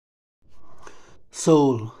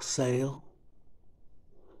Soul sail.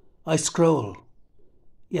 I scroll,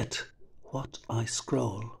 yet what I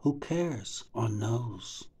scroll, who cares or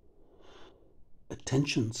knows?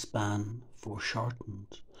 Attention span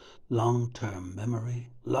foreshortened, long-term memory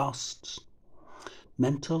lost,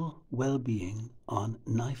 mental well-being on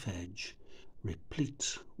knife edge,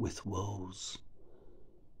 replete with woes.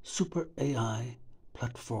 Super AI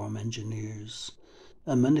platform engineers,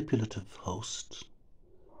 a manipulative host,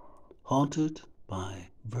 haunted by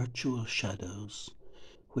virtual shadows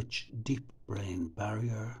which deep brain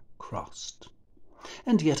barrier crossed.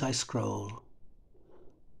 And yet I scroll,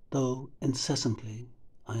 though incessantly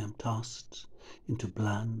I am tossed into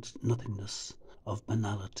bland nothingness of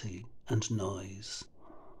banality and noise,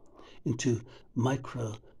 into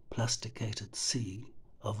microplasticated sea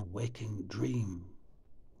of waking dream,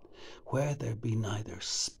 where there be neither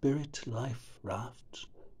spirit life raft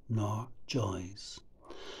nor joys,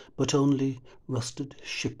 but only rusted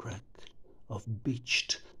shipwreck of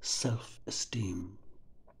beached self-esteem,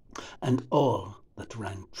 and all that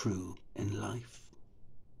rang true in life.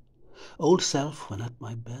 Old self, when at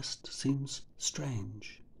my best, seems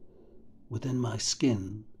strange, within my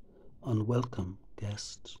skin, unwelcome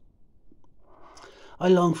guest. I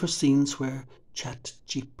long for scenes where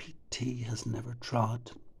ChatGPT has never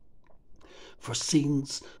trod, for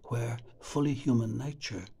scenes where fully human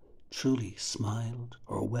nature truly smiled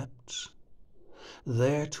or wept,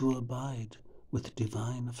 there to abide with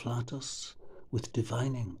divine afflatus, with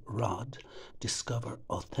divining rod, discover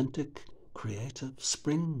authentic creative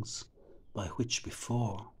springs by which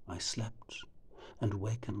before I slept and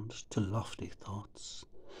wakened to lofty thoughts,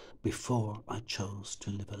 before I chose to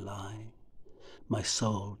live a lie, my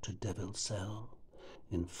soul to devil sell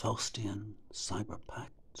in Faustian cyber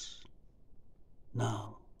pacts.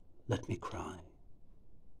 Now let me cry.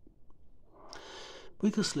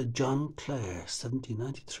 Buicus le John Clare,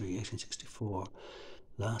 1793-1864.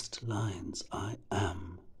 Last lines, I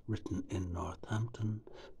am, written in Northampton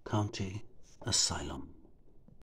County Asylum.